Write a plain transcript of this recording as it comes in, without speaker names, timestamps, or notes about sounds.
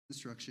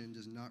instruction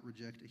does not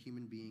reject a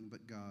human being,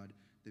 but God,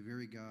 the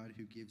very God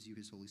who gives you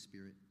his Holy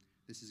Spirit.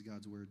 This is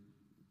God's word.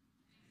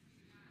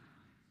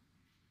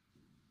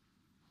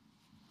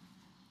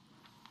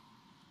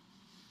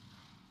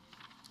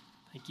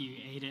 Thank you,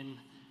 Aiden.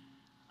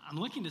 I'm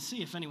looking to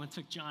see if anyone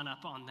took John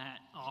up on that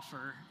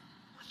offer.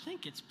 I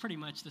think it's pretty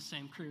much the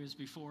same crew as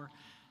before.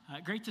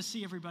 Great to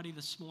see everybody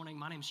this morning.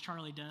 My name is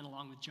Charlie Dunn.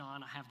 Along with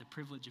John, I have the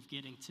privilege of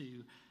getting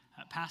to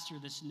pastor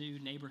this new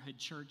neighborhood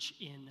church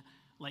in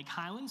Lake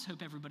Highlands.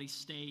 Hope everybody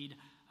stayed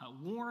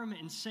warm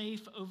and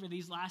safe over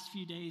these last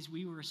few days.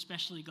 We were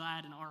especially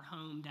glad in our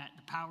home that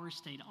the power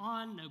stayed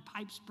on, no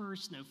pipes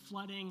burst, no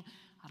flooding.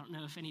 I don't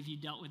know if any of you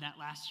dealt with that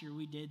last year.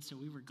 We did, so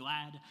we were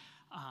glad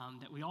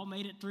that we all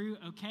made it through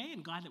okay,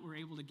 and glad that we're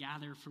able to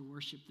gather for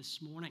worship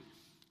this morning.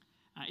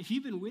 If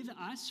you've been with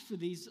us for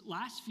these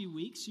last few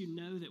weeks, you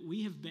know that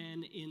we have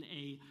been in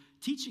a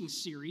teaching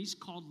series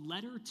called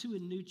Letter to a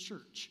New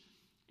Church.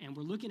 And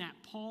we're looking at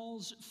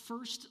Paul's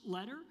first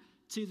letter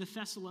to the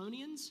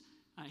Thessalonians.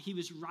 He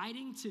was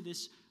writing to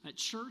this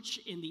church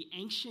in the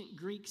ancient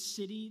Greek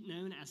city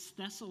known as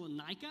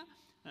Thessalonica.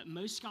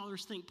 Most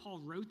scholars think Paul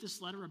wrote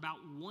this letter about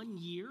 1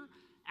 year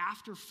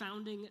after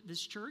founding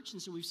this church.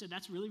 And so we've said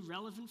that's really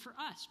relevant for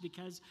us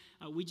because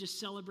we just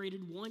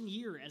celebrated 1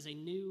 year as a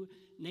new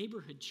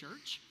neighborhood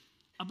church.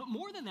 But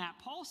more than that,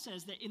 Paul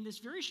says that in this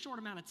very short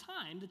amount of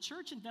time, the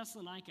church in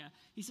Thessalonica,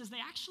 he says they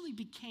actually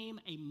became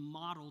a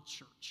model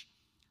church.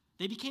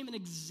 They became an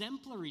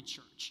exemplary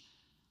church,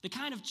 the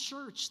kind of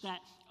church that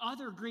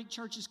other Greek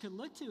churches could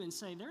look to and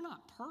say, they're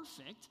not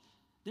perfect.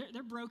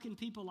 They're broken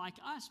people like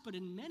us, but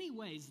in many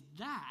ways,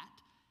 that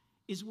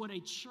is what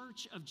a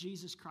church of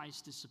Jesus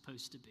Christ is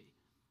supposed to be.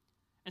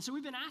 And so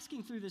we've been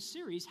asking through this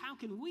series, how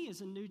can we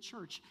as a new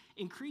church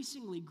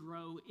increasingly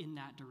grow in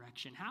that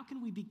direction? How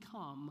can we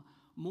become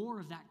more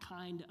of that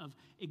kind of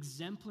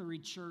exemplary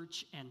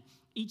church? And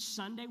each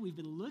Sunday we've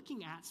been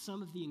looking at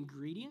some of the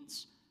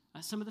ingredients,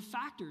 some of the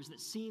factors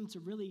that seem to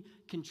really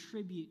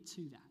contribute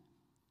to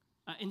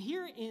that. And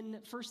here in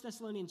 1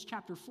 Thessalonians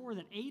chapter 4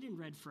 that Aiden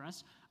read for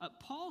us,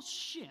 Paul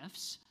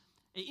shifts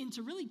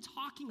into really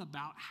talking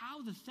about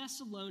how the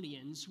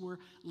Thessalonians were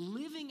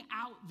living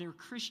out their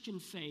Christian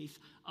faith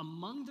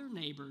among their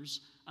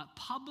neighbors,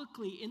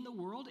 publicly in the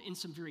world in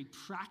some very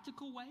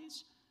practical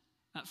ways,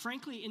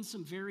 frankly, in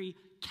some very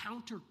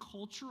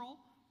countercultural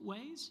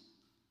ways,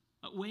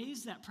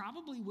 ways that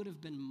probably would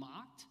have been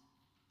mocked,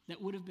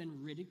 that would have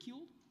been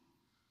ridiculed,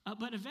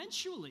 but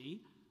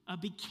eventually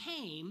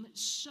became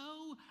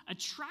so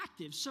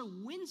attractive, so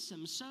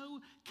winsome, so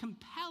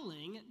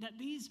compelling that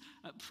these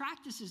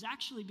practices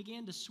actually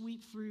began to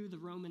sweep through the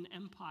Roman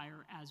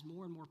Empire as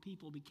more and more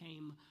people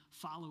became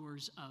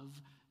followers of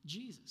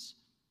Jesus.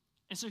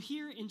 And so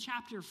here in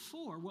chapter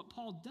 4, what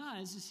Paul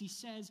does is he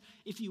says,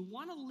 if you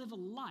want to live a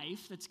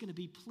life that's going to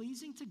be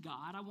pleasing to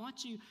God, I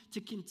want you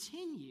to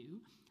continue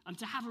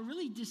to have a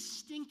really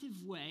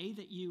distinctive way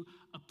that you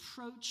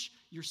approach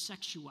your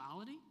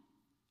sexuality,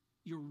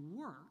 your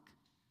work,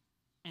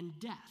 and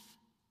death.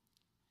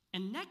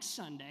 And next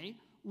Sunday,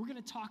 we're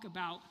going to talk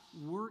about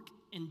work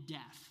and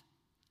death.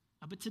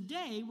 But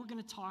today, we're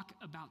going to talk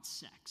about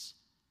sex.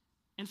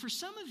 And for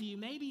some of you,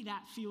 maybe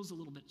that feels a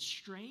little bit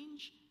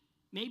strange.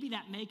 Maybe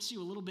that makes you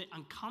a little bit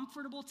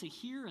uncomfortable to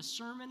hear a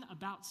sermon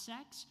about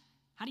sex.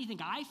 How do you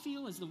think I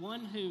feel as the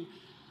one who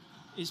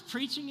is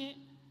preaching it?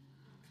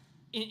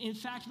 In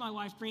fact, my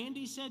wife,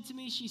 Brandy, said to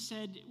me, she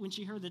said, when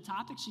she heard the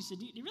topic, she said,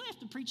 do you really have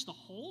to preach the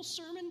whole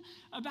sermon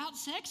about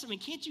sex? I mean,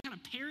 can't you kind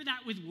of pair that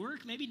with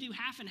work? Maybe do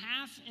half and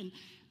half and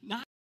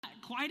not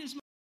quite as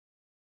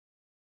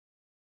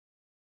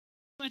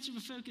much of a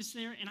focus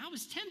there. And I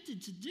was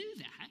tempted to do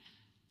that.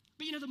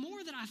 But, the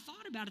more that I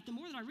thought about it, the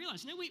more that I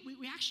realized, no, we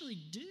actually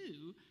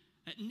do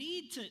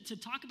need to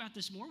talk about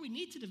this more. We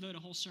need to devote a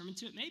whole sermon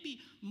to it, maybe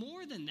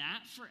more than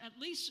that, for at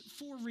least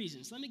 4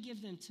 reasons. Let me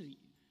give them to you.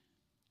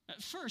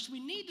 First, we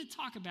need to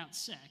talk about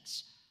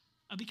sex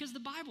because the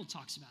Bible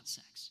talks about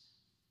sex,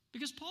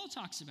 because Paul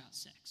talks about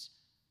sex.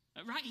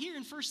 Right here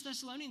in 1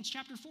 Thessalonians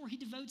chapter 4, he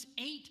devotes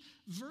 8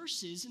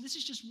 verses, and this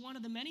is just one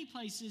of the many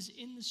places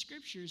in the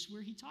scriptures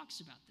where he talks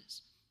about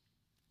this.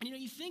 And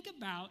you think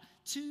about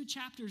 2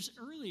 chapters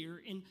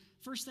earlier in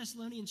 1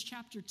 Thessalonians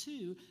chapter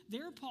 2,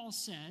 there Paul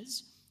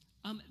says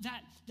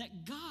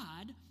that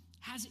God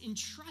has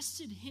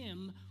entrusted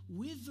him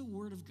with the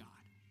word of God.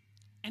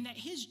 And that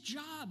his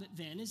job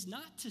then is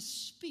not to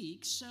speak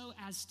so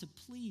as to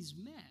please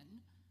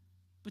men,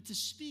 but to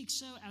speak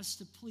so as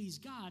to please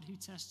God who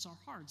tests our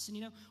hearts.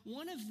 And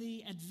one of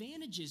the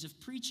advantages of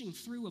preaching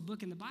through a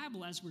book in the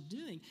Bible as we're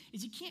doing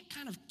is you can't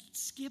kind of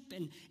skip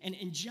and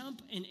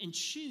jump and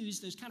choose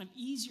those kind of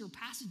easier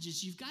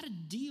passages. You've got to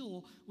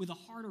deal with the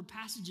harder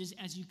passages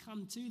as you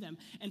come to them.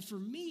 And for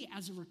me,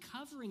 as a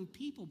recovering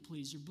people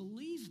pleaser,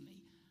 believe me,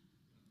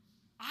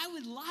 I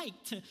would like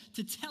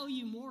to tell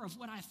you more of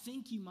what I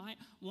think you might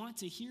want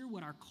to hear,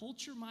 what our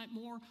culture might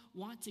more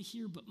want to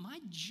hear, but my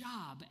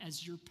job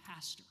as your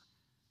pastor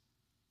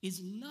is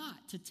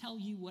not to tell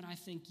you what I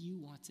think you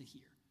want to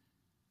hear.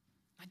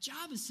 My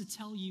job is to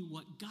tell you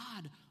what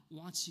God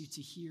wants you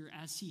to hear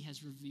as he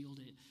has revealed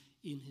it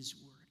in his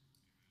word.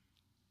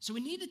 So we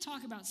need to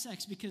talk about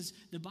sex because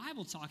the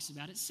Bible talks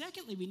about it.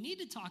 Secondly, we need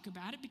to talk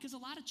about it because a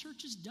lot of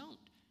churches don't.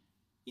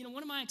 You know,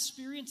 one of my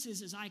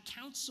experiences is I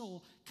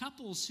counsel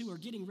couples who are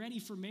getting ready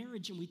for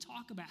marriage, and we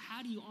talk about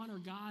how do you honor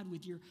God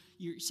with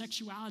your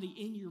sexuality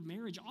in your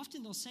marriage.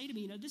 Often they'll say to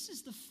me, this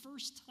is the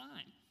first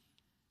time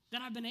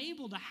that I've been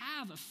able to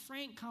have a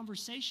frank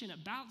conversation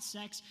about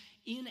sex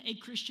in a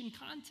Christian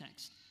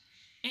context.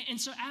 And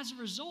so as a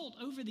result,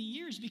 over the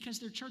years, because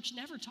their church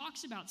never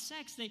talks about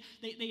sex,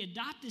 they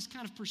adopt this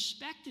kind of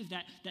perspective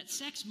that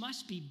sex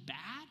must be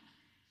bad,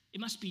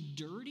 it must be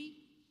dirty,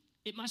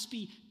 it must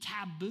be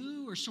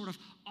taboo or sort of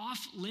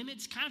off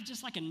limits, kind of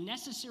just like a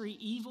necessary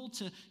evil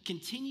to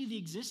continue the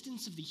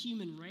existence of the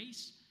human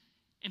race.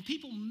 And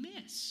people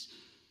miss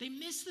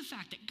the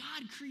fact that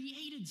God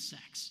created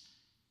sex.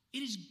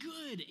 It is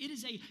good. It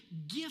is a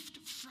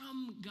gift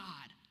from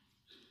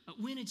God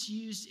when it's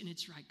used in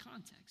its right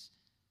context.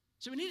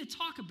 So we need to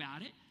talk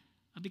about it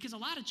because a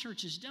lot of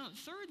churches don't.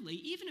 Thirdly,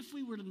 even if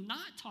we were to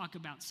not talk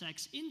about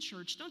sex in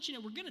church, don't you know,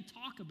 we're going to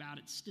talk about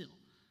it still.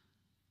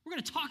 We're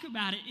going to talk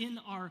about it in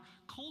our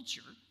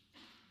culture.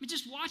 I mean,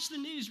 just watch the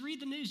news, read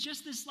the news.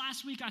 Just this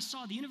last week, I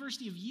saw the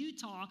University of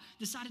Utah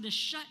decided to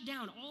shut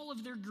down all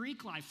of their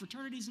Greek life,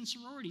 fraternities and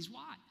sororities.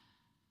 Why?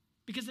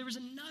 Because there was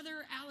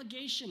another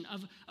allegation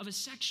of a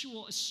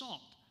sexual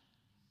assault.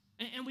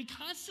 And we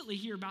constantly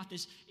hear about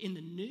this in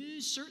the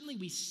news. Certainly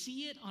we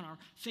see it on our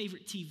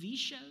favorite TV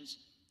shows.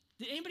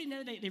 Did anybody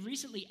know they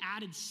recently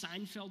added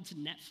Seinfeld to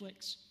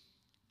Netflix?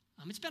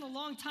 It's been a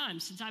long time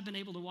since I've been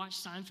able to watch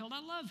Seinfeld. I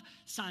love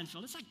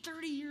Seinfeld. It's like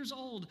 30 years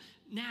old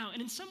now.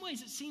 And in some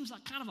ways, it seems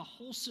like kind of a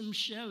wholesome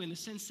show in the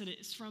sense that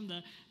it's from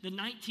the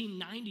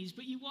 1990s.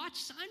 But you watch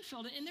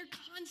Seinfeld, and they're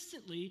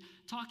constantly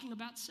talking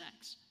about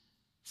sex.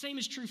 Same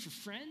is true for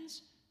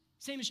Friends.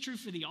 Same is true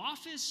for The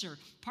Office or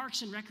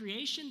Parks and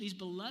Recreation, these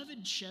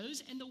beloved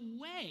shows. And the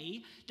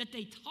way that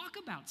they talk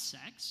about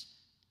sex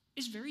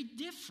is very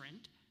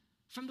different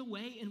from the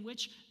way in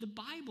which the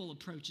Bible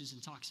approaches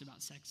and talks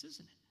about sex,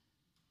 isn't it?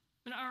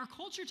 But our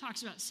culture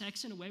talks about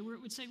sex in a way where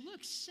it would say,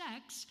 look,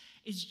 sex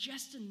is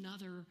just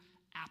another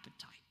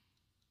appetite,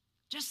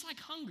 just like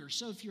hunger.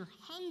 So if you're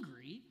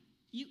hungry,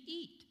 you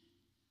eat.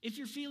 If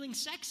you're feeling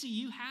sexy,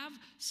 you have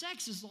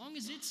sex as long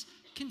as it's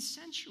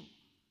consensual.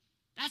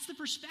 That's the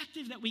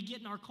perspective that we get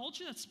in our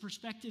culture. That's the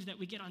perspective that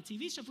we get on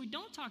TV. So if we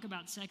don't talk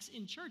about sex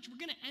in church, we're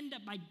going to end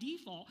up by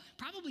default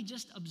probably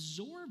just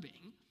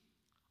absorbing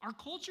our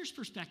culture's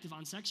perspective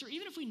on sex, or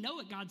even if we know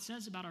what God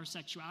says about our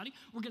sexuality,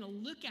 we're going to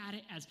look at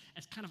it as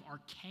kind of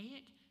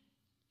archaic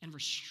and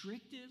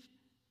restrictive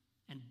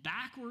and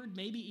backward,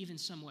 maybe even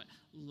somewhat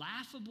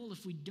laughable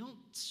if we don't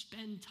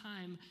spend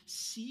time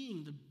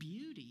seeing the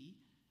beauty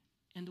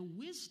and the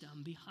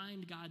wisdom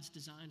behind God's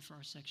design for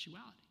our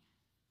sexuality.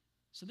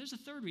 So there's a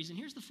third reason.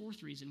 Here's the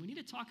fourth reason. We need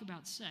to talk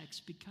about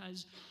sex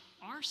because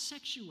our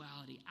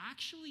sexuality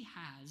actually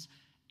has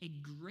a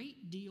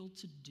great deal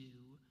to do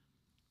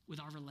with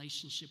our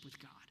relationship with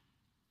God.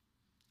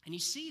 And you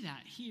see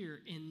that here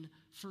in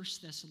 1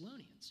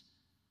 Thessalonians.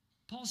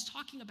 Paul's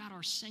talking about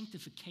our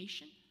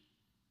sanctification.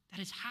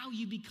 That is how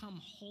you become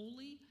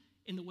holy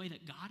in the way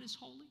that God is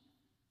holy.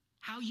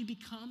 How you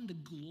become the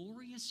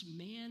glorious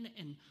man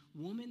and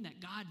woman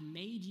that God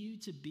made you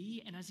to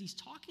be. And as he's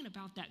talking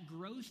about that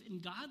growth in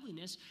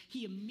godliness,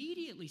 he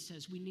immediately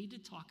says we need to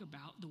talk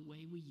about the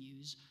way we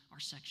use our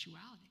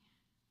sexuality.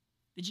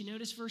 Did you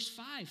notice verse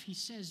 5? He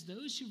says,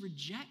 those who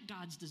reject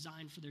God's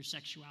design for their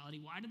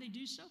sexuality, why do they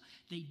do so?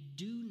 They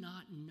do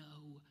not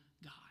know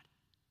God.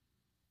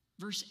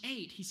 Verse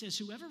 8, he says,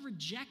 whoever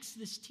rejects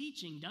this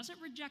teaching doesn't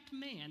reject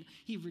man,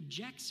 he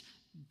rejects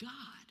God,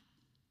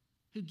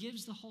 who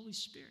gives the Holy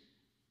Spirit.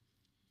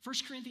 1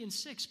 Corinthians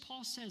 6,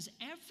 Paul says,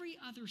 every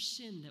other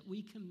sin that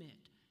we commit.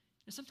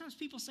 Now, sometimes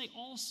people say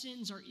all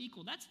sins are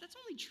equal. That's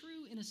only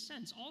true in a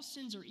sense. All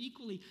sins are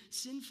equally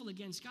sinful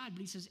against God.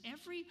 But he says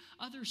every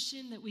other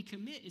sin that we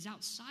commit is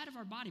outside of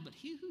our body. But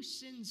he who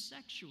sins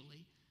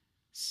sexually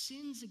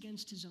sins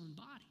against his own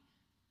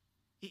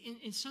body.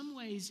 In some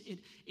ways,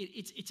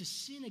 it's a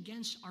sin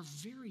against our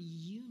very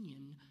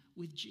union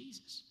with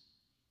Jesus.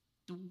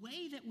 The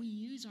way that we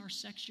use our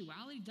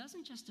sexuality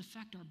doesn't just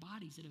affect our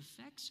bodies, it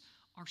affects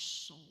our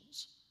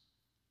souls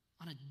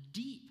on a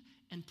deep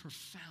and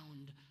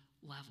profound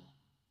level.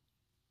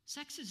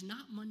 Sex is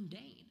not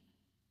mundane.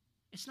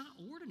 It's not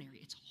ordinary.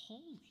 It's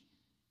holy.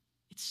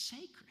 It's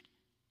sacred.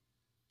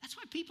 That's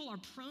why people are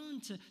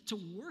prone to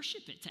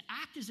worship it, to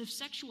act as if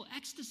sexual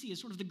ecstasy is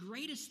sort of the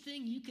greatest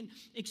thing you can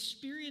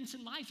experience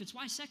in life. It's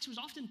why sex was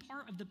often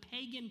part of the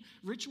pagan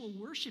ritual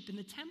worship in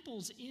the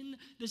temples in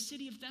the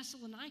city of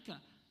Thessalonica.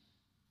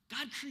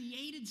 God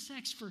created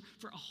sex for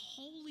a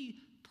holy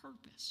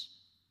purpose.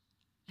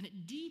 And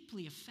it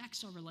deeply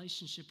affects our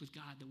relationship with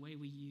God, the way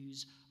we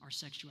use our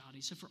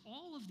sexuality. So for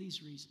all of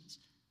these reasons,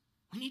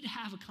 we need to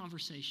have a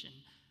conversation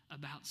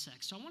about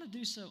sex. So I want to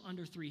do so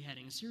under three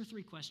headings. Here are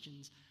three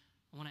questions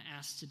I want to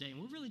ask today.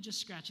 And we're really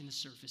just scratching the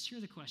surface. Here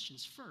are the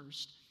questions.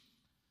 First,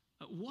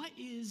 what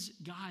is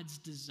God's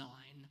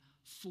design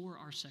for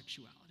our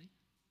sexuality?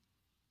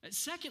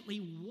 Secondly,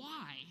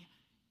 why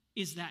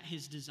is that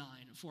his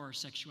design for our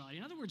sexuality?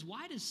 In other words,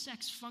 why does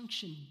sex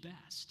function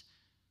best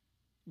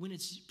when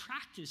it's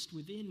practiced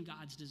within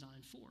God's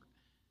design for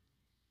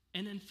it?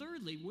 And then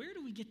thirdly, where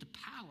do we get the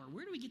power?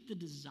 Where do we get the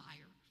desire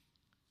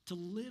to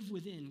live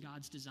within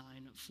God's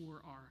design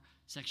for our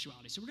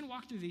sexuality? So we're going to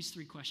walk through these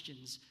three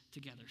questions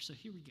together. So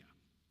here we go.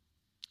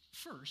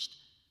 First,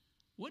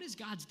 what is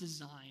God's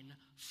design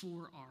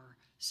for our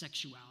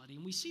sexuality?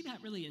 And we see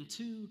that really in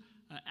two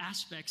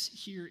aspects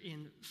here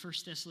in 1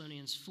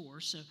 Thessalonians 4.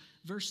 So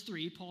verse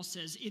 3, Paul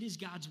says, it is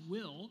God's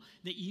will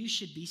that you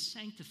should be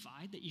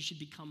sanctified, that you should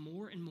become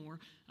more and more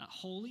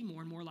holy,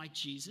 more and more like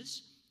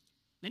Jesus.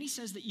 Then he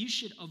says that you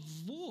should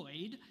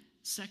avoid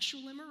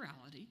sexual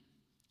immorality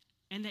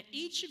and that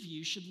each of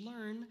you should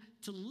learn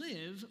to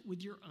live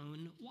with your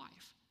own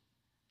wife.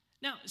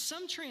 Now,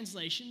 some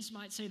translations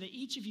might say that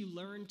each of you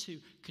learn to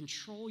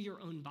control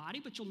your own body,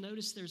 but you'll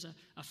notice there's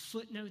a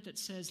footnote that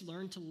says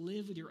learn to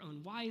live with your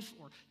own wife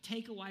or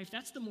take a wife.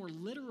 That's the more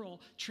literal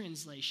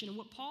translation. And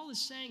what Paul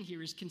is saying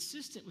here is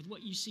consistent with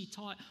what you see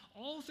taught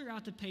all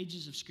throughout the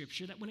pages of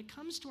Scripture, that when it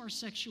comes to our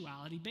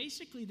sexuality,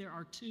 basically there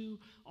are two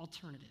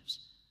alternatives.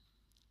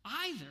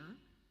 Either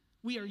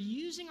we are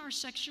using our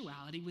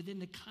sexuality within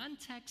the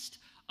context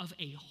of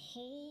a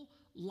whole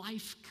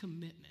life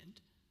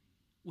commitment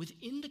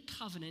within the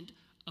covenant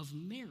of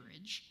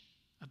marriage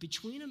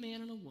between a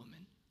man and a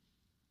woman,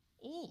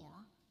 or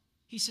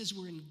he says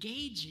we're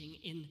engaging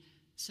in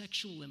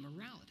sexual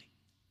immorality.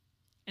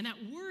 And that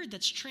word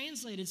that's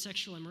translated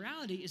sexual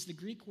immorality is the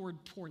Greek word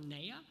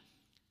porneia.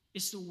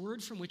 It's the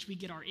word from which we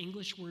get our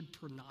English word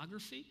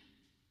pornography.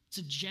 It's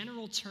a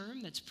general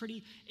term that's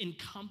pretty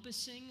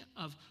encompassing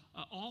of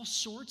all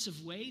sorts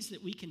of ways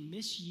that we can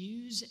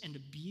misuse and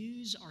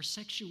abuse our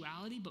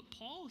sexuality. But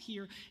Paul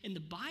here in the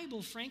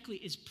Bible, frankly,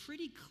 is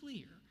pretty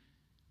clear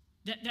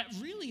that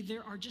really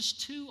there are just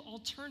two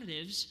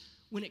alternatives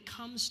when it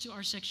comes to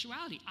our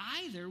sexuality.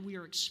 Either we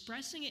are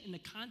expressing it in the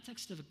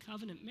context of a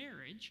covenant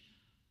marriage,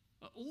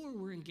 or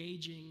we're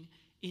engaging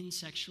in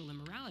sexual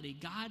immorality.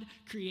 God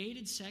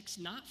created sex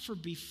not for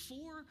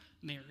before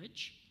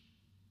marriage,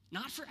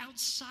 not for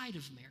outside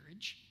of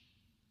marriage,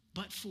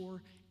 but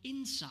for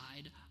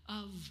inside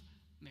of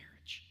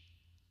marriage.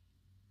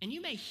 And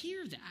you may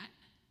hear that,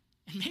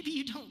 and maybe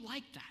you don't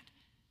like that.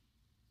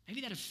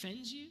 Maybe that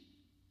offends you.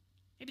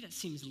 Maybe that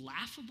seems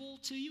laughable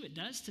to you. It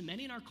does to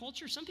many in our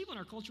culture. Some people in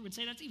our culture would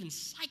say that's even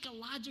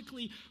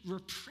psychologically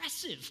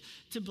repressive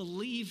to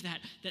believe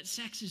that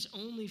sex is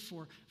only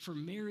for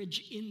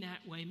marriage in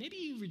that way. Maybe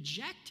you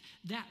reject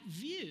that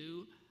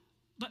view,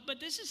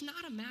 but this is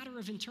not a matter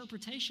of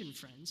interpretation,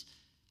 friends.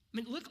 I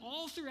mean, look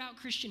all throughout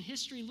Christian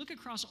history, look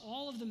across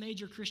all of the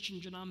major Christian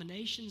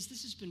denominations.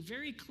 This has been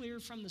very clear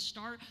from the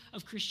start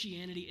of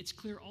Christianity. It's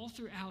clear all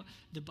throughout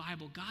the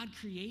Bible. God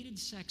created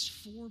sex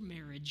for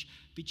marriage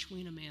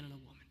between a man and a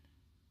woman.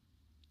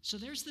 So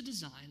there's the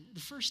design,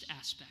 the first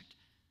aspect.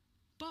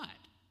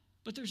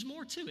 But there's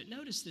more to it.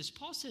 Notice this.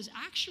 Paul says,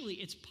 actually,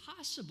 it's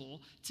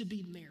possible to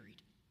be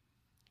married.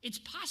 It's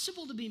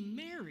possible to be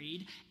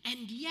married and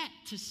yet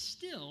to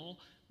still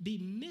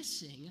be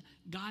missing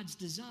God's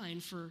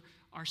design for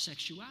our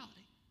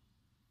sexuality.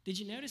 Did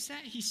you notice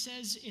that? He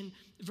says in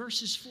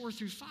verses 4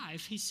 through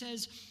 5, he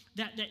says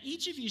that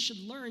each of you should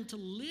learn to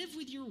live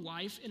with your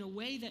wife in a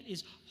way that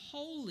is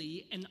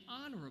holy and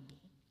honorable,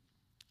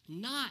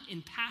 not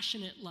in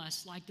passionate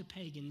lust like the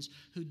pagans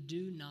who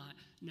do not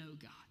know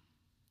God.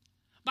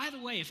 By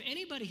the way, if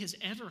anybody has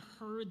ever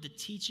heard the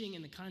teaching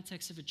in the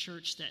context of a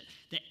church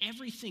that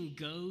everything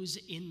goes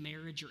in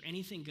marriage or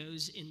anything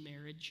goes in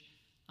marriage,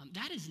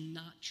 that is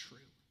not true.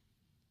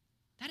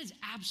 That is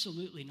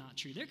absolutely not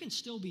true. There can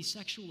still be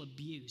sexual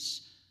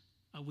abuse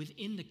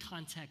within the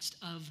context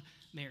of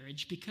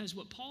marriage, because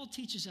what Paul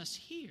teaches us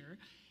here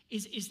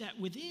is that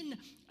within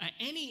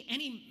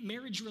any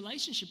marriage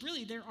relationship,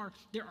 really there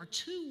are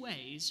two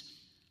ways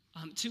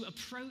to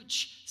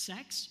approach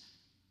sex.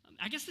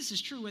 I guess this is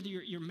true whether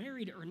you're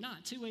married or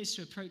not. Two ways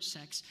to approach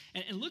sex.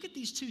 And look at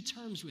these two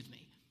terms with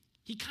me.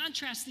 He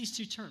contrasts these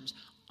two terms: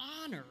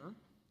 honor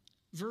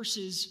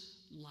versus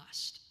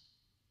lust.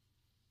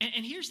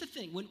 And here's the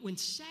thing, when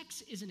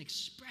sex is an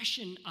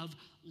expression of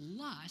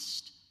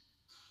lust,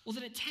 well,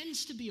 then it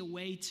tends to be a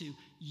way to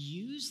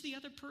use the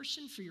other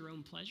person for your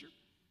own pleasure.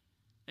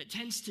 It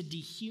tends to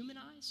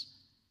dehumanize,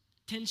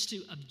 tends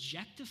to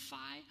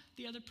objectify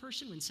the other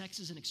person when sex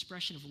is an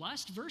expression of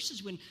lust,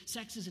 versus when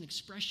sex is an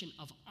expression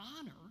of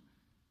honor.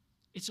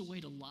 It's a way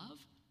to love,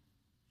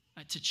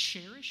 to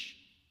cherish,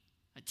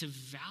 to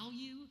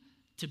value,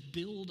 to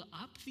build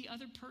up the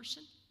other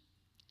person.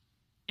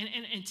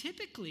 And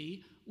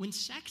typically, when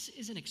sex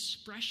is an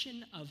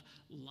expression of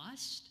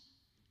lust,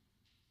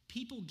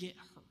 people get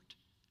hurt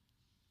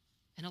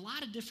in a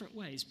lot of different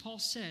ways. Paul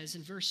says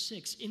in verse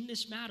 6, in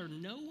this matter,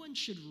 no one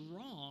should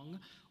wrong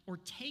or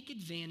take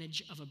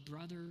advantage of a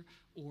brother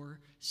or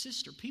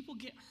sister. People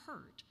get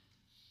hurt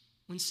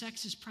when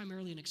sex is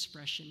primarily an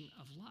expression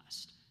of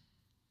lust.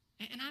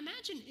 And I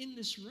imagine in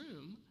this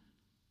room,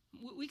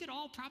 we could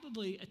all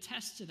probably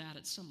attest to that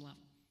at some level.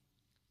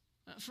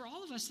 For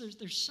all of us,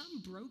 there's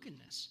some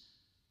brokenness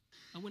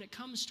when it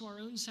comes to our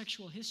own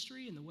sexual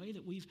history and the way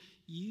that we've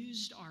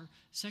used our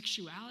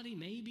sexuality.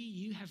 Maybe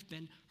you have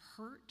been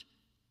hurt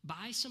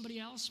by somebody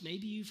else.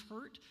 Maybe you've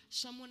hurt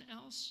someone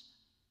else.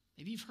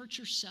 Maybe you've hurt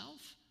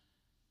yourself.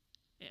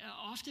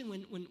 Often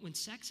when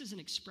sex is an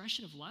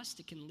expression of lust,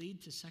 it can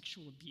lead to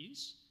sexual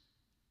abuse.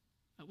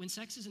 When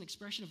sex is an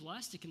expression of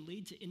lust, it can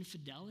lead to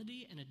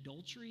infidelity and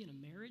adultery in a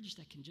marriage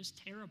that can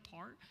just tear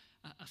apart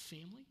a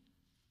family.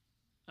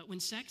 When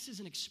sex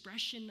is an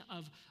expression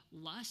of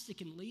lust, it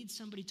can lead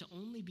somebody to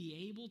only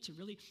be able to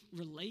really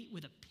relate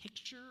with a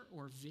picture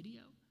or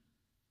video,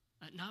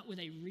 not with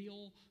a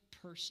real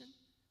person.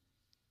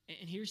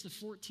 And here's the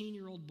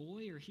 14-year-old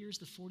boy, or here's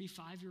the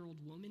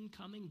 45-year-old woman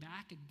coming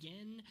back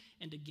again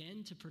and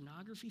again to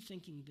pornography,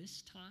 thinking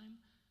this time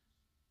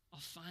I'll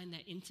find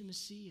that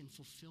intimacy and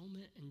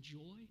fulfillment and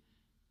joy.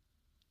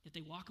 Yet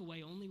they walk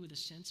away only with a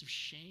sense of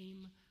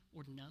shame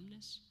or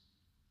numbness.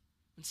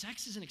 When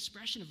sex is an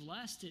expression of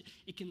lust,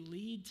 it can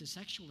lead to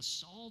sexual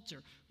assault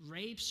or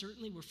rape.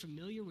 Certainly, we're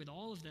familiar with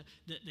all of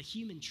the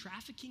human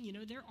trafficking. You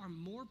know, there are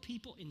more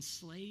people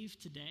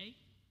enslaved today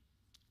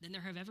than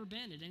there have ever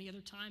been at any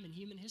other time in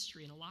human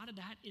history. And a lot of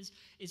that is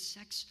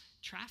sex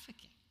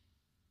trafficking.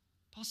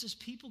 Paul says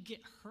people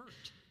get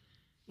hurt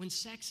when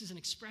sex is an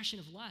expression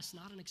of lust,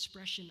 not an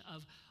expression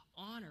of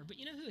honor. But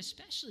you know who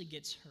especially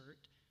gets hurt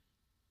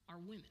are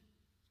women.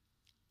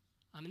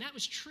 And that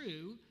was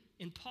true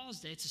in Paul's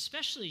day. It's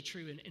especially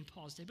true in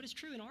Paul's day, but it's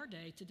true in our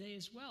day today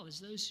as well, as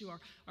those who are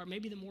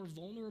maybe the more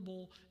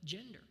vulnerable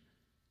gender.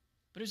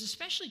 But it was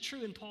especially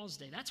true in Paul's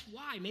day. That's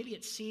why maybe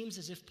it seems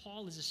as if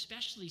Paul is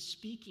especially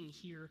speaking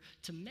here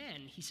to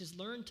men. He says,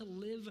 learn to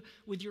live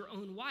with your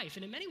own wife.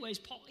 And in many ways,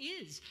 Paul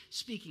is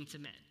speaking to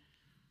men.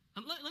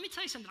 Let me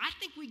tell you something. I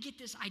think we get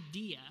this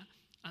idea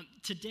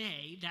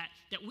today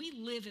that we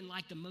live in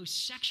like the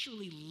most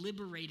sexually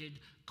liberated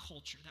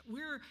culture, that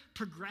we're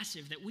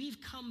progressive, that we've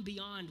come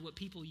beyond what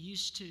people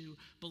used to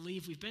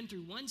believe. We've been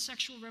through one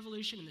sexual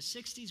revolution in the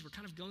 60s. We're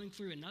kind of going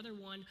through another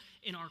one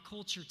in our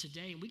culture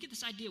today. And we get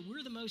this idea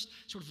we're the most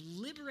sort of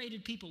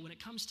liberated people when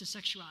it comes to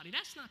sexuality.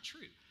 That's not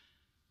true.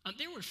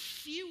 There were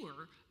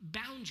fewer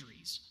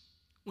boundaries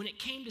when it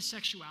came to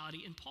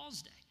sexuality in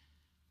Paul's day,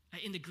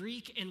 in the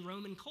Greek and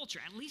Roman culture,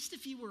 at least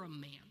if you were a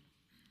man.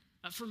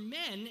 For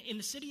men in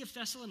the city of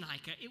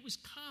Thessalonica, it was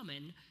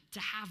common to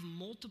have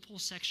multiple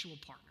sexual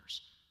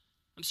partners.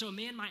 So a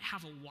man might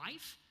have a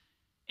wife,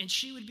 and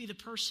she would be the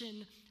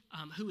person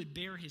who would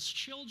bear his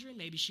children.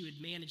 Maybe she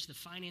would manage the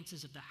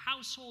finances of the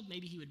household.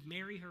 Maybe he would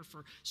marry her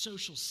for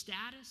social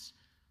status.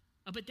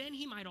 But then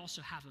he might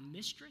also have a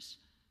mistress,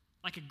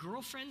 like a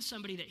girlfriend,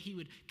 somebody that he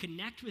would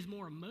connect with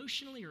more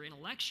emotionally or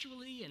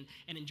intellectually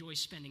and enjoy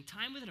spending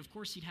time with. And of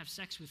course, he'd have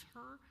sex with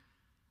her.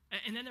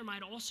 And then there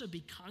might also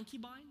be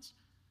concubines,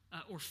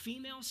 or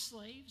female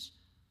slaves,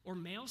 or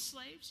male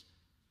slaves.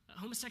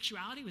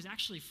 Homosexuality was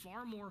actually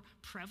far more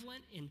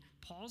prevalent in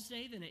Paul's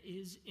day than it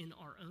is in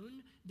our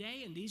own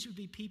day. And these would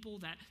be people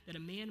that a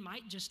man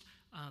might just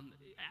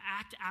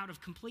act out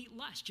of complete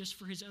lust, just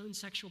for his own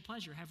sexual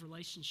pleasure, have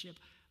relationship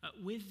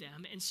with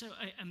them. And so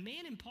a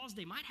man in Paul's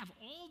day might have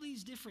all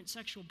these different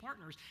sexual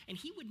partners, and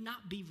he would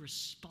not be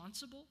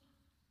responsible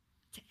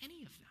to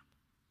any of them.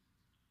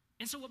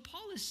 And so what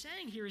Paul is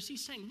saying here is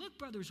he's saying, look,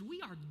 brothers, we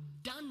are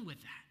done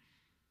with that.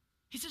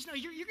 He says, no,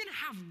 you're going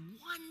to have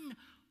one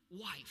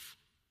wife.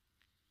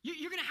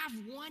 You're going to have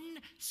one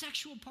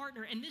sexual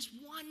partner, and this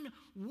one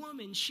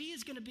woman, she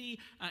is going to be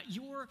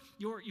your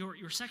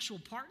sexual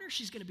partner.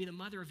 She's going to be the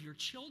mother of your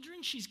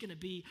children. She's going to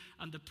be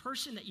the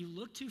person that you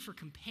look to for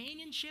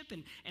companionship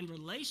and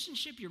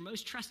relationship, your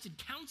most trusted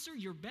counselor,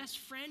 your best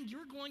friend.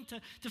 You're going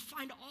to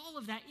find all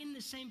of that in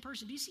the same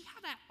person. Do you see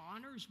how that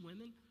honors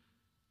women?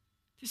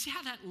 Do you see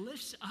how that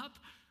lifts up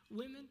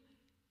women?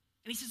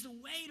 And he says the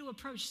way to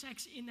approach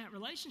sex in that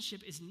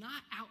relationship is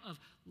not out of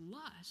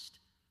lust,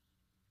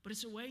 but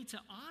it's a way to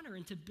honor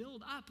and to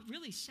build up.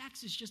 Really,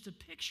 sex is just a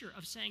picture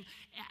of saying,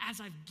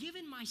 as I've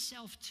given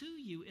myself to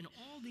you in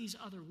all these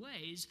other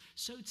ways,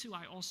 so too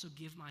I also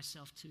give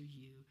myself to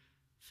you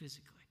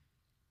physically.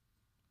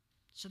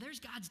 So there's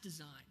God's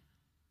design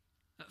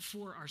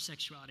for our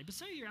sexuality. But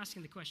some of you are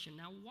asking the question,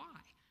 now why?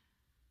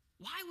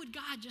 Why would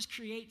God just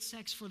create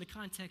sex for the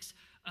context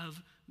of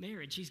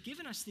marriage? He's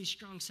given us these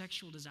strong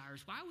sexual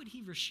desires. Why would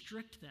he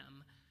restrict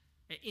them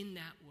in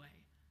that way?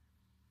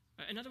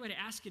 Another way to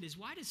ask it is,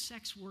 why does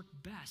sex work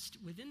best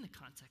within the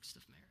context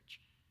of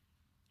marriage?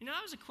 You know,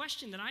 that was a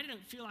question that I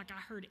didn't feel like I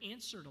heard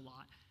answered a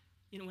lot.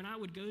 You know, when I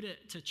would go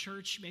to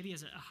church, maybe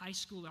as a high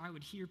schooler, I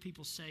would hear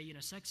people say, you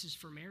know, sex is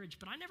for marriage,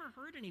 but I never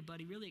heard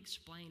anybody really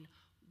explain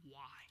why.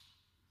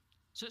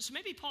 So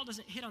maybe Paul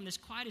doesn't hit on this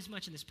quite as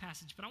much in this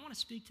passage, but I want to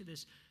speak to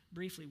this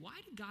briefly. Why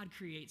did God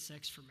create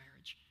sex for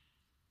marriage?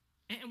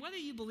 And whether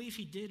you believe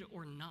he did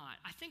or not,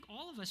 I think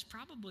all of us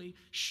probably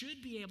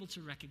should be able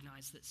to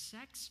recognize that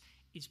sex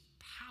is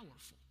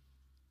powerful.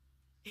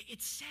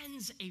 It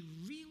sends a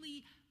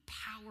really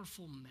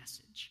powerful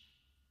message.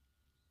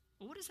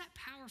 Well, what is that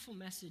powerful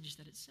message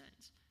that it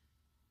sends?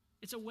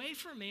 It's a way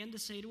for a man to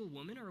say to a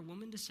woman or a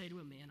woman to say to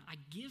a man, I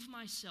give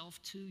myself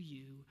to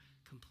you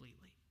completely.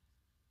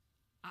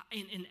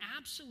 In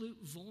absolute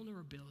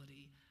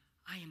vulnerability,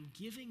 I am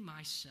giving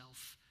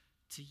myself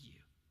to you.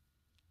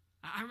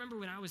 I remember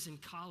when I was in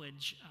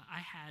college, I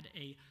had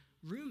a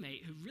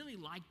roommate who really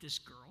liked this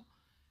girl,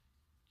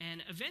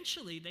 and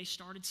eventually they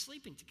started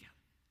sleeping together,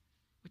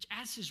 which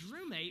as his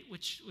roommate,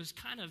 which was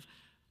kind of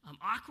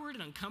awkward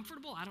and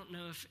uncomfortable. I don't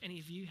know if any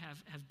of you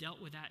have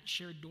dealt with that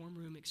shared dorm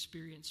room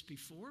experience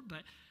before,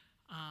 but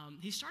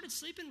he started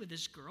sleeping with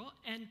this girl,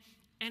 and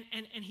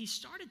he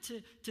started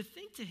to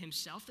think to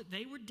himself that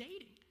they were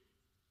dating.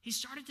 He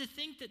started to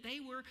think that they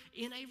were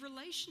in a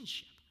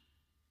relationship.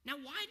 Now,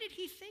 why did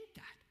he think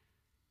that?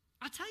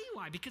 I'll tell you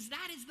why, because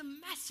that is the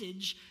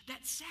message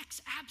that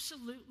sex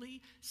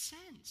absolutely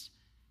sends.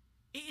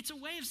 It's a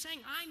way of saying,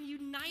 I'm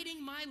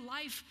uniting my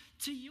life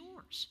to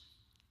yours.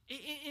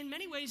 In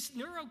many ways,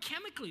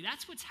 neurochemically,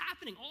 that's what's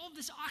happening. All of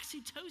this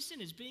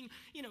oxytocin is being,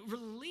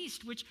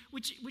 released, which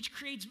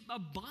creates a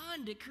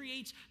bond. It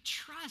creates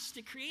trust.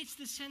 It creates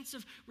the sense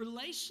of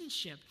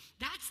relationship.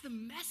 That's the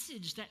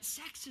message that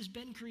sex has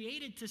been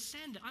created to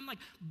send. I'm like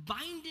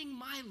binding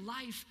my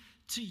life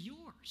to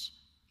yours.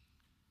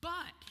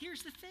 But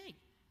here's the thing.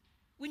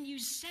 When you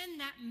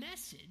send that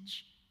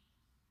message,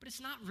 but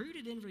it's not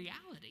rooted in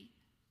reality,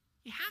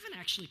 you haven't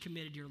actually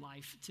committed your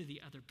life to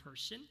the other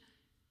person,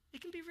 it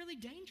can be really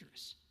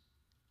dangerous.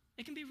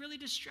 It can be really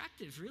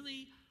destructive,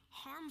 really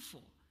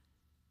harmful.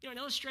 An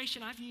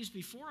illustration I've used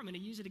before, I'm going to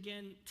use it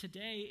again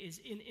today, is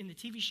in the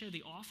TV show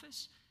The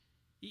Office.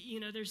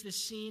 There's this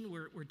scene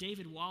where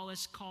David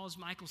Wallace calls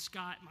Michael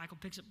Scott. Michael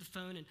picks up the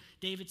phone, and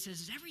David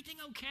says, is everything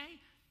okay?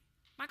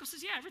 Michael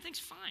says, yeah, everything's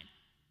fine.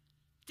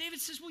 David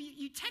says, well,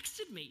 you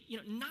texted me,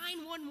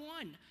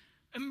 911,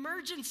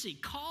 emergency,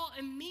 call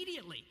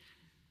immediately.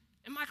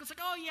 And Michael's like,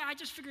 oh, yeah, I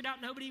just figured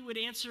out nobody would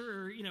answer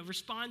or,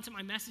 respond to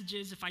my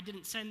messages if I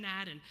didn't send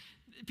that. And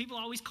people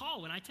always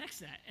call when I text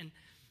that.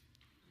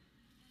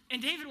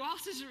 And David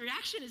Wallace's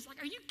reaction is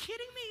like, are you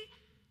kidding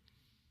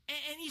me?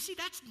 And you see,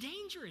 that's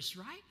dangerous,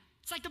 right?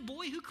 It's like the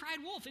boy who cried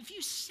wolf. If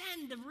you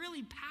send a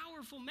really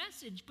powerful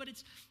message, but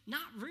it's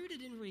not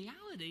rooted in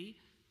reality,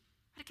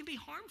 it can be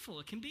harmful.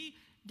 It can be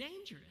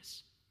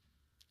dangerous.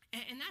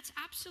 And that's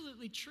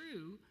absolutely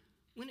true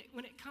when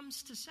it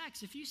comes to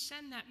sex. If you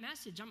send that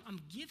message,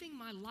 I'm giving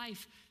my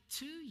life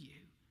to you,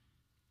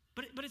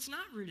 but it's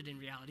not rooted in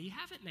reality. You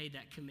haven't made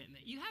that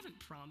commitment. You haven't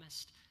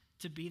promised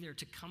to be there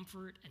to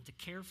comfort and to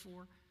care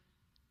for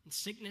in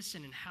sickness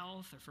and in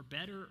health, or for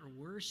better or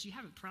worse. You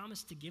haven't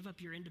promised to give up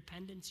your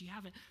independence. You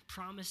haven't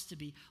promised to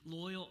be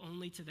loyal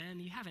only to them.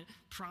 You haven't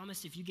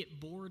promised if you get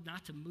bored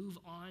not to move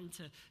on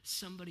to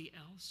somebody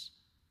else.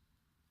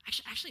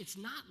 Actually, it's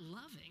not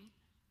loving.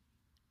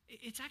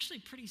 It's actually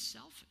pretty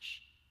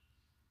selfish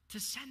to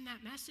send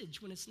that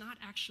message when it's not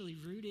actually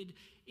rooted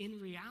in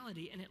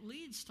reality, and it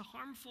leads to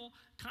harmful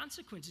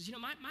consequences.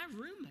 My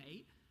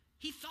roommate,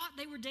 he thought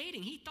they were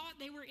dating. He thought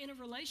they were in a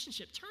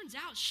relationship. Turns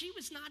out she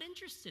was not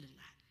interested in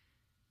that.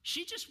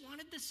 She just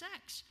wanted the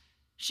sex.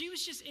 She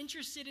was just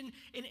interested in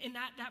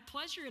that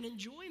pleasure and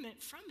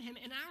enjoyment from him.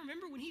 And I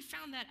remember when he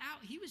found that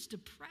out, he was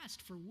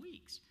depressed for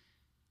weeks.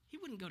 He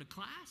wouldn't go to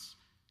class,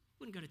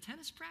 wouldn't go to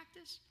tennis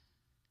practice.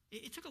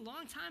 It took a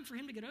long time for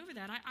him to get over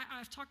that.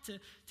 I've talked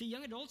to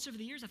young adults over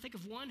the years. I think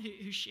of one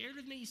who shared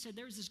with me. He said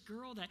there was this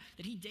girl that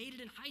he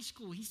dated in high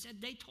school. He said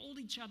they told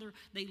each other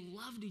they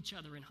loved each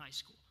other in high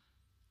school.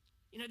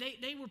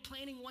 They were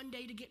planning one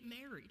day to get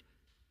married.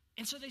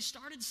 And so they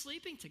started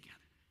sleeping together.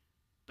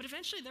 But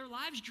eventually their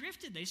lives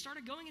drifted. They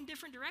started going in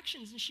different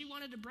directions, and she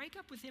wanted to break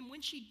up with him.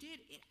 When she did,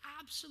 it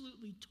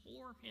absolutely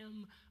tore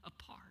him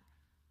apart.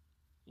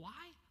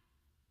 Why?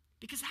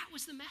 Because that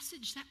was the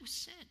message that was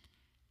sent.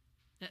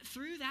 That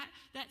through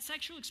that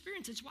sexual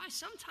experience, it's why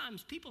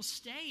sometimes people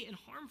stay in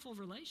harmful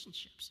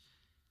relationships.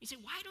 You say,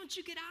 why don't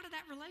you get out of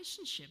that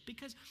relationship?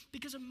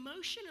 Because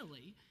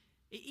emotionally,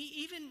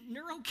 even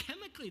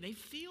neurochemically, they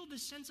feel the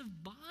sense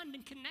of bond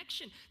and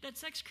connection that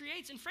sex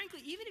creates. And frankly,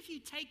 even if you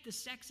take the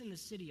Sex in the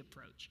City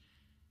approach,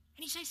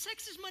 and you say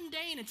sex is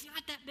mundane, it's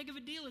not that big of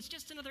a deal, it's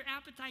just another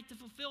appetite to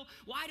fulfill.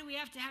 Why do we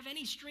have to have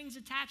any strings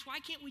attached? Why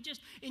can't we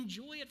just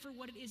enjoy it for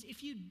what it is?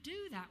 If you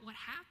do that, what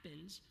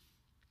happens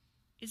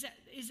is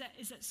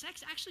that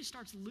sex actually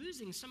starts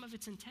losing some of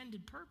its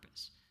intended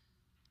purpose.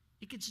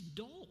 It gets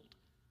dulled.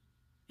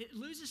 It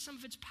loses some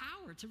of its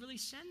power to really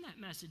send that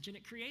message, and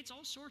it creates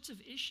all sorts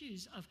of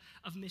issues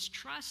of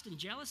mistrust and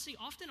jealousy.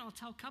 Often I'll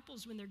tell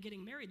couples when they're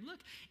getting married, look,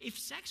 if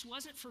sex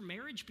wasn't for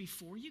marriage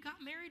before you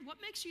got married, what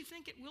makes you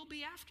think it will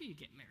be after you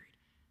get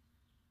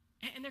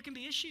married? And there can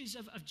be issues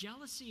of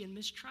jealousy and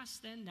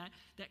mistrust then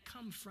that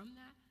come from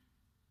that.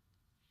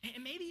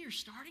 And maybe you're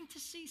starting to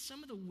see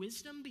some of the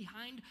wisdom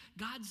behind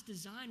God's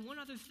design. One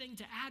other thing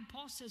to add,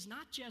 Paul says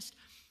not just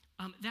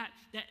that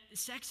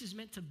sex is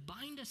meant to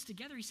bind us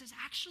together. He says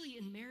actually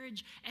in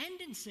marriage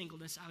and in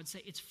singleness, I would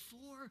say it's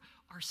for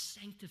our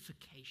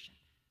sanctification.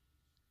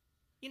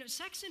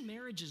 Sex in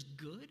marriage is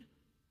good.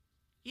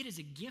 It is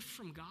a gift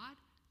from God.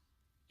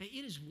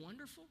 It is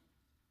wonderful.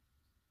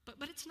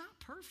 But it's not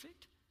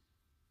perfect.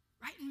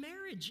 right? And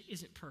marriage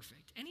isn't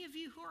perfect. Any of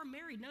you who are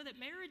married know that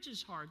marriage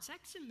is hard.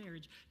 Sex in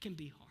marriage can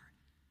be hard.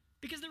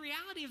 Because the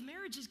reality of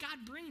marriage is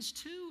God brings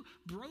two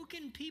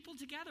broken people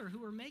together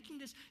who are making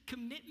this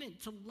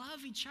commitment to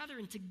love each other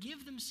and to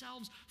give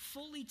themselves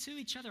fully to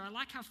each other. I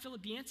like how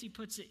Philip Yancey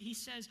puts it. He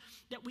says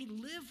that we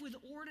live with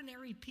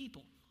ordinary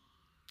people,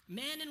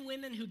 men and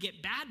women who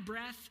get bad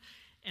breath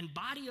and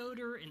body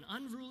odor and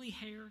unruly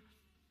hair,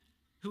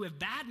 who have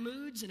bad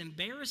moods and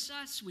embarrass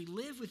us. We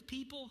live with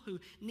people who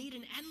need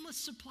an endless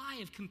supply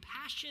of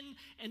compassion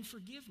and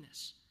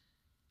forgiveness.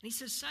 And he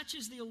says, such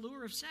is the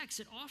allure of sex.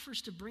 It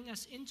offers to bring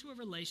us into a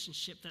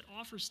relationship that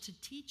offers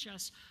to teach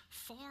us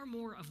far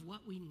more of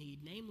what we need,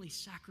 namely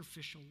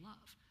sacrificial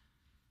love.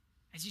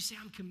 As you say,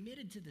 I'm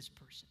committed to this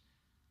person.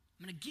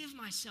 I'm going to give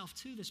myself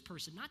to this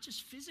person, not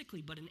just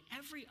physically, but in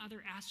every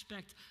other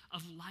aspect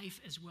of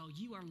life as well.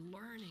 You are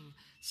learning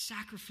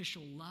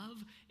sacrificial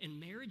love in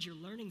marriage. You're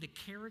learning the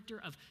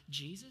character of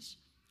Jesus.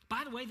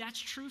 By the way, that's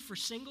true for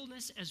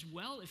singleness as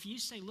well. If you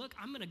say, look,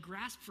 I'm going to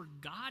grasp for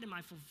God and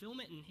my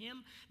fulfillment in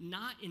him,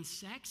 not in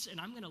sex, and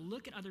I'm going to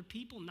look at other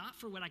people not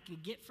for what I can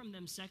get from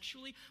them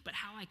sexually, but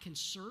how I can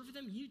serve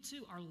them, you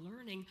too are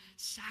learning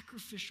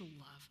sacrificial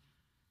love.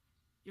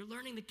 You're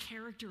learning the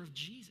character of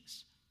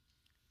Jesus.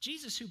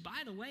 Jesus, who,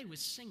 by the way,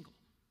 was single.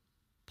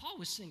 Paul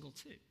was single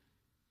too.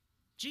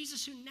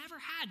 Jesus, who never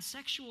had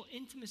sexual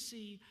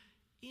intimacy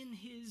in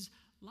his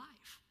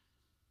life.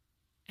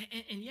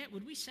 And yet,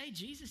 would we say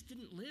Jesus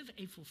didn't live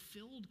a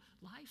fulfilled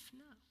life?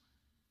 No.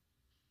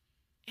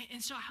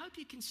 And so I hope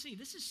you can see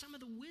this is some of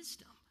the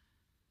wisdom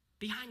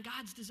behind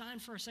God's design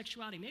for our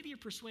sexuality. Maybe you're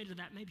persuaded of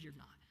that, maybe you're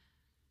not.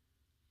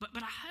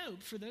 But I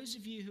hope for those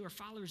of you who are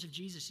followers of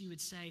Jesus, you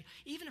would say,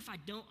 even if I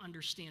don't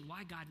understand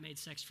why God made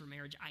sex for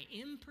marriage, I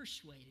am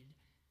persuaded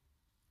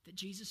that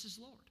Jesus is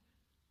Lord.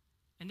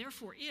 And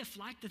therefore, if,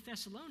 like the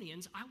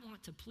Thessalonians, I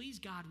want to please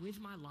God with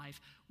my life,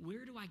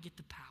 where do I get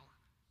the power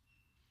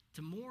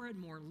to more and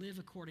more live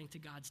according to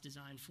God's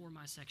design for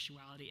my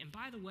sexuality? And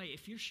by the way,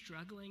 if you're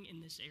struggling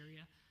in this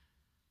area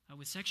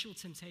with sexual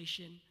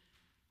temptation,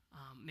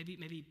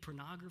 maybe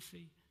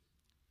pornography,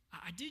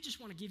 I do just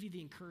want to give you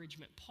the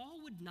encouragement.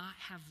 Paul would not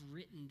have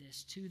written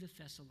this to the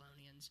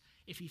Thessalonians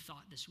if he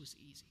thought this was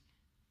easy.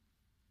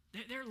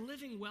 They're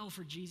living well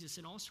for Jesus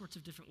in all sorts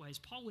of different ways.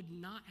 Paul would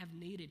not have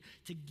needed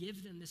to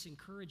give them this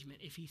encouragement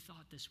if he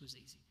thought this was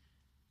easy.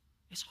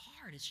 It's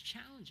hard, it's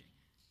challenging.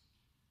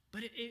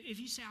 But if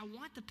you say, I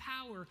want the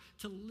power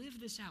to live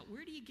this out,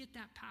 where do you get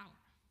that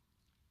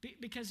power?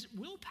 Because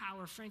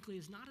willpower, frankly,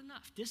 is not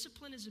enough.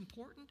 Discipline is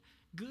important.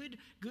 Good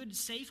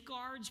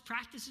safeguards,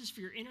 practices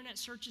for your internet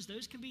searches,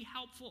 those can be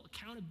helpful.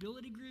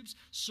 Accountability groups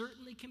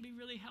certainly can be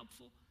really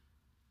helpful.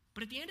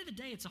 But at the end of the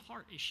day, it's a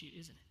heart issue,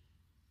 isn't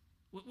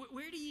it?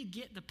 Where do you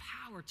get the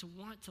power to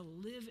want to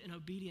live in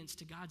obedience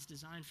to God's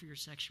design for your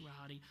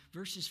sexuality?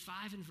 Verses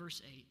 5 and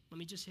verse 8. Let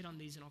me just hit on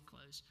these and I'll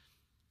close.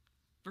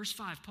 Verse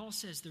 5, Paul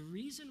says, the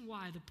reason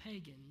why the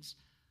pagans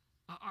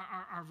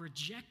are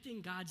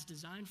rejecting God's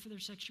design for their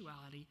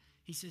sexuality,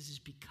 he says, is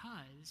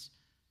because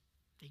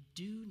they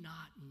do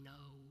not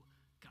know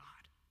God.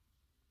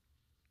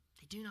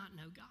 They do not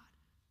know God.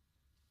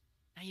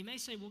 Now you may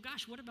say, well,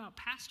 gosh, what about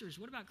pastors?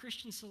 What about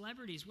Christian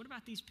celebrities? What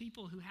about these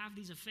people who have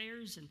these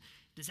affairs? And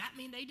does that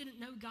mean they didn't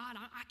know God?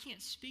 I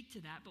can't speak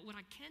to that, but what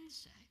I can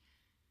say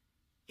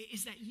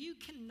is that you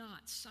cannot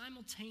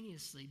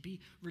simultaneously be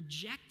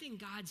rejecting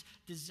God's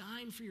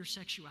design for your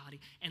sexuality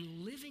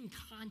and living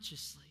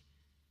consciously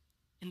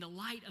in the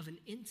light of an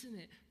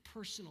intimate,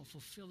 personal,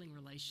 fulfilling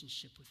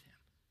relationship with him.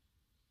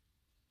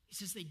 He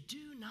says they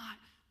do not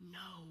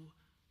know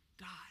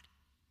God.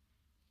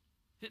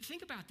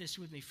 Think about this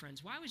with me,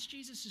 friends. Why was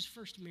Jesus'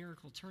 first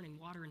miracle turning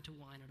water into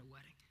wine at a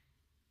wedding?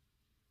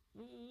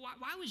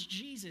 Why was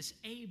Jesus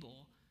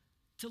able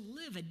to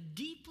live a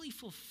deeply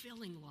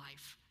fulfilling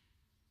life,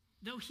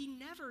 though he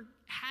never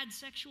had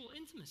sexual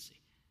intimacy?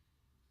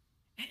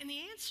 And the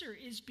answer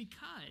is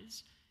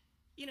because,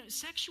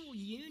 sexual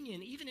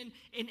union, even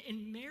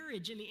in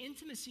marriage and the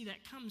intimacy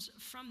that comes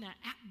from that,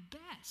 at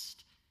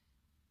best,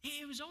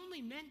 it was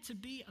only meant to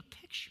be a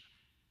picture,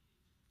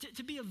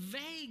 to be a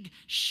vague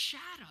shadow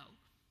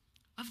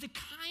of the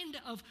kind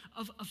of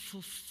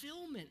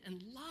fulfillment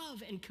and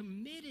love and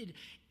committed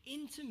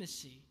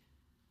intimacy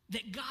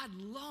that God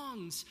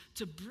longs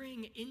to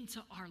bring into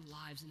our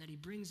lives and that he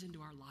brings into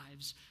our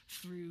lives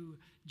through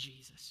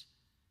Jesus.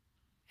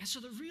 And so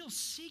the real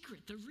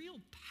secret, the real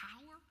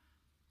power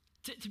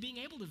to being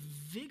able to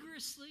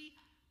vigorously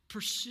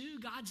pursue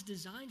God's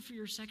design for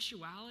your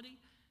sexuality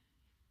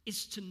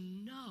is to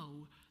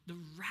know the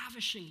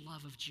ravishing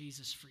love of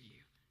Jesus for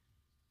you.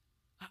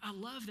 A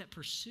love that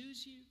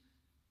pursues you,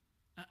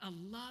 a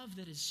love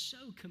that is so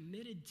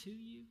committed to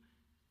you,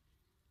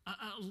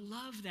 a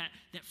love that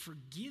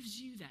forgives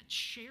you, that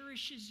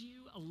cherishes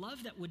you, a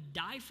love that would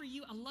die for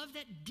you, a love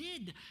that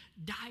did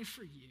die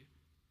for you,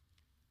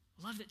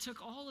 a love that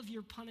took all of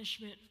your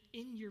punishment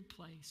in your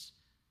place,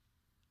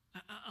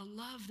 a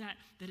love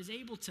that is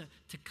able to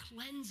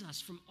cleanse us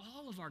from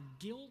all of our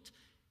guilt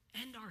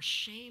and our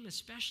shame,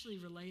 especially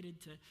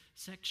related to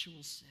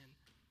sexual sin.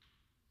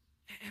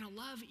 And a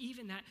love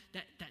even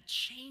that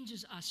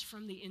changes us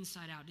from the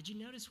inside out. Did you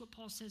notice what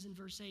Paul says in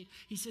verse 8?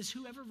 He says,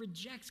 whoever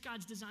rejects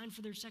God's design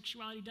for their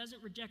sexuality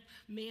doesn't reject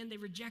man, they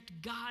reject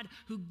God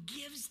who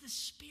gives the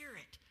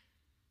Spirit.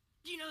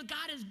 You know,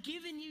 God has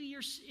given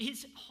you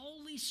his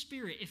Holy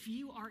Spirit if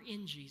you are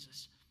in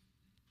Jesus.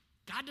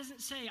 God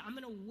doesn't say, I'm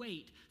going to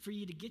wait for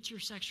you to get your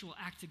sexual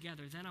act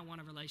together, then I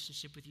want a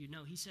relationship with you.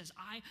 No, he says,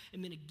 I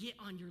am going to get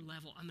on your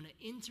level. I'm going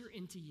to enter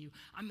into you.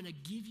 I'm going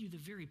to give you the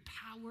very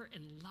power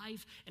and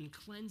life and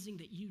cleansing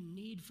that you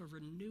need for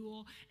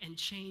renewal and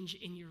change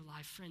in your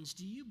life. Friends,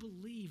 do you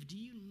believe, do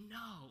you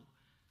know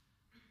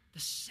the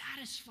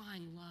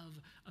satisfying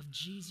love of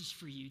Jesus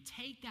for you?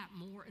 Take that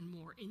more and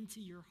more into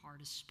your heart,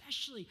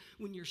 especially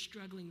when you're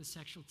struggling with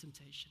sexual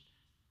temptation.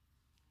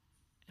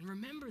 And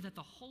remember that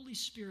the Holy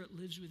Spirit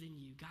lives within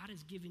you. God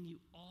has given you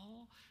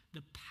all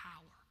the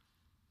power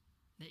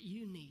that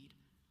you need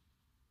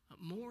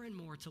more and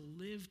more to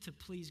live to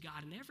please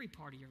God in every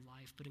part of your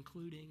life, but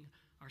including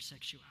our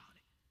sexuality.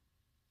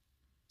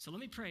 So let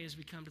me pray as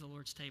we come to the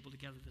Lord's table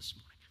together this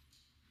morning.